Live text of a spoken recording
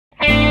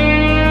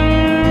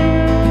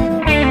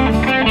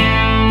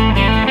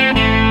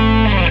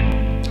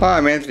Hi,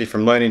 I'm Anthony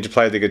from Learning to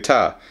Play the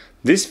Guitar.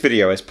 This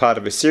video is part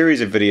of a series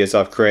of videos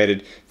I've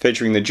created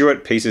featuring the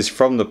duet pieces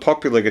from the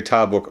popular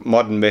guitar book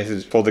Modern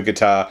Methods for the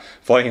Guitar,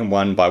 Volume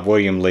 1 by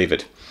William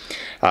Leavitt.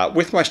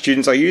 With my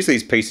students, I use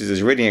these pieces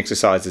as reading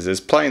exercises, as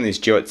playing these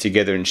duets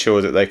together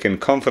ensures that they can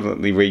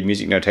confidently read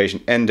music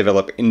notation and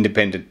develop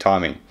independent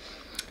timing.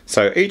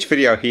 So each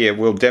video here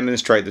will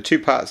demonstrate the two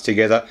parts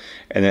together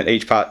and then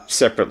each part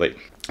separately.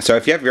 So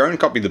if you have your own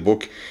copy of the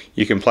book,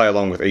 you can play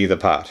along with either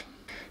part.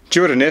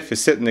 Duet in F is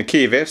set in the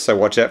key of F, so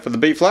watch out for the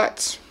B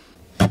flats.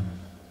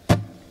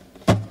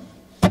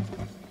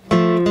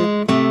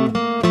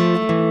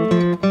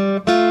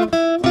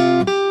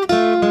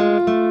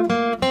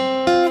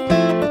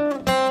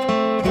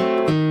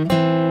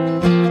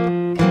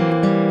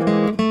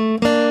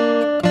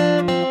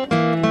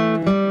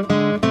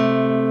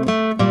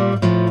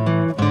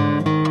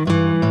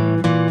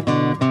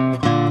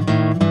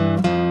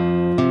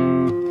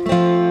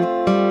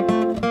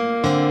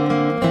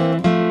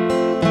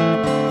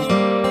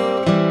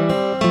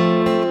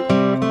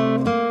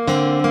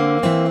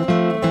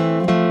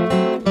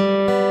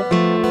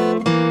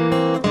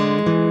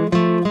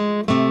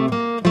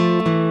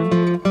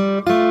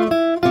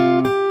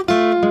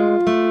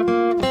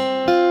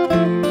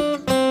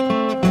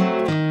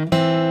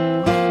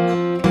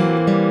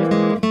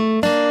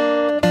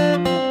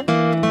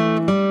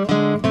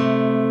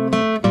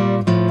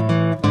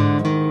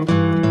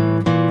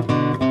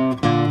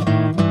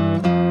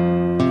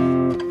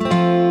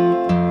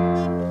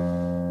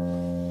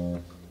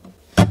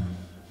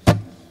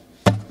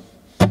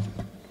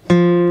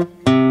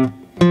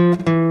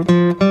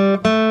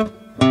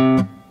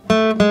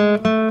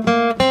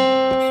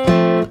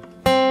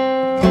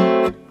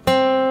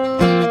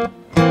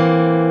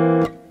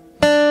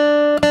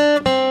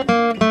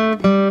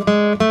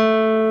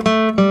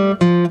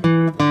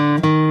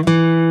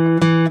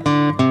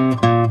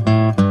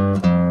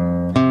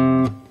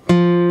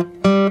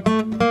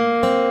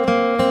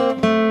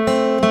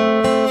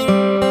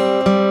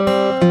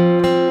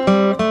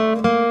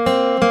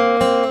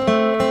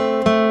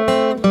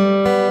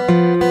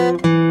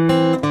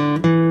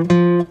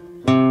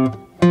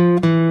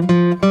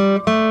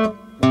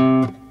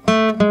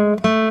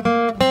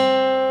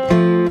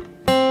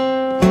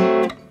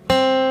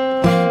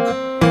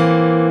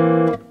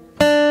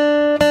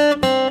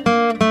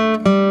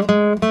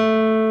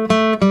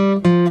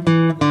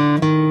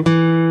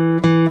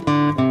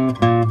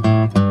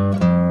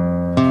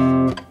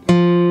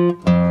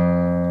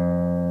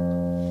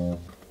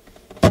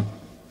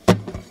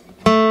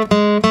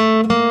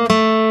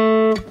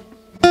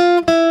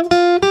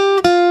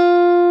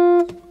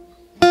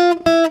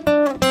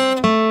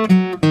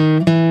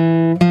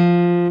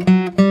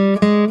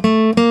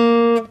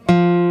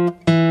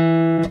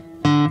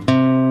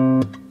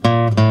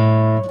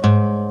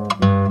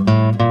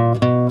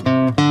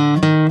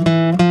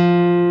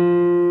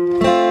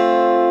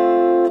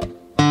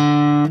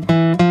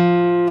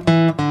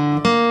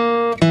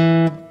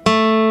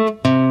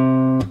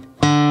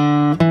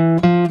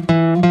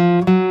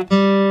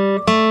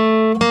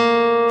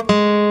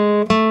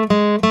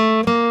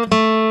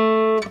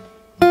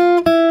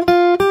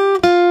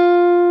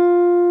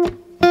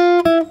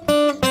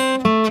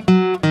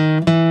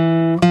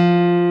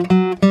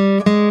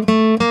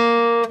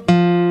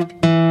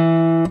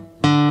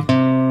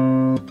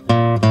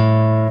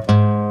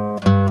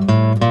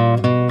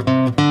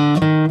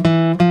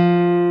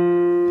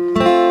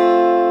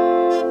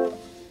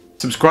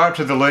 Subscribe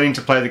to the Learning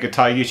to Play the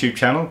Guitar YouTube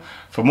channel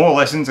for more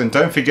lessons, and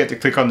don't forget to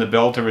click on the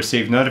bell to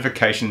receive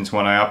notifications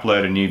when I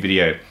upload a new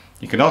video.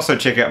 You can also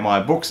check out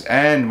my books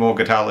and more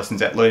guitar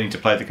lessons at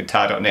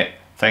learningtoplaytheguitar.net.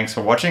 Thanks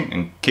for watching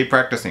and keep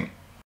practicing.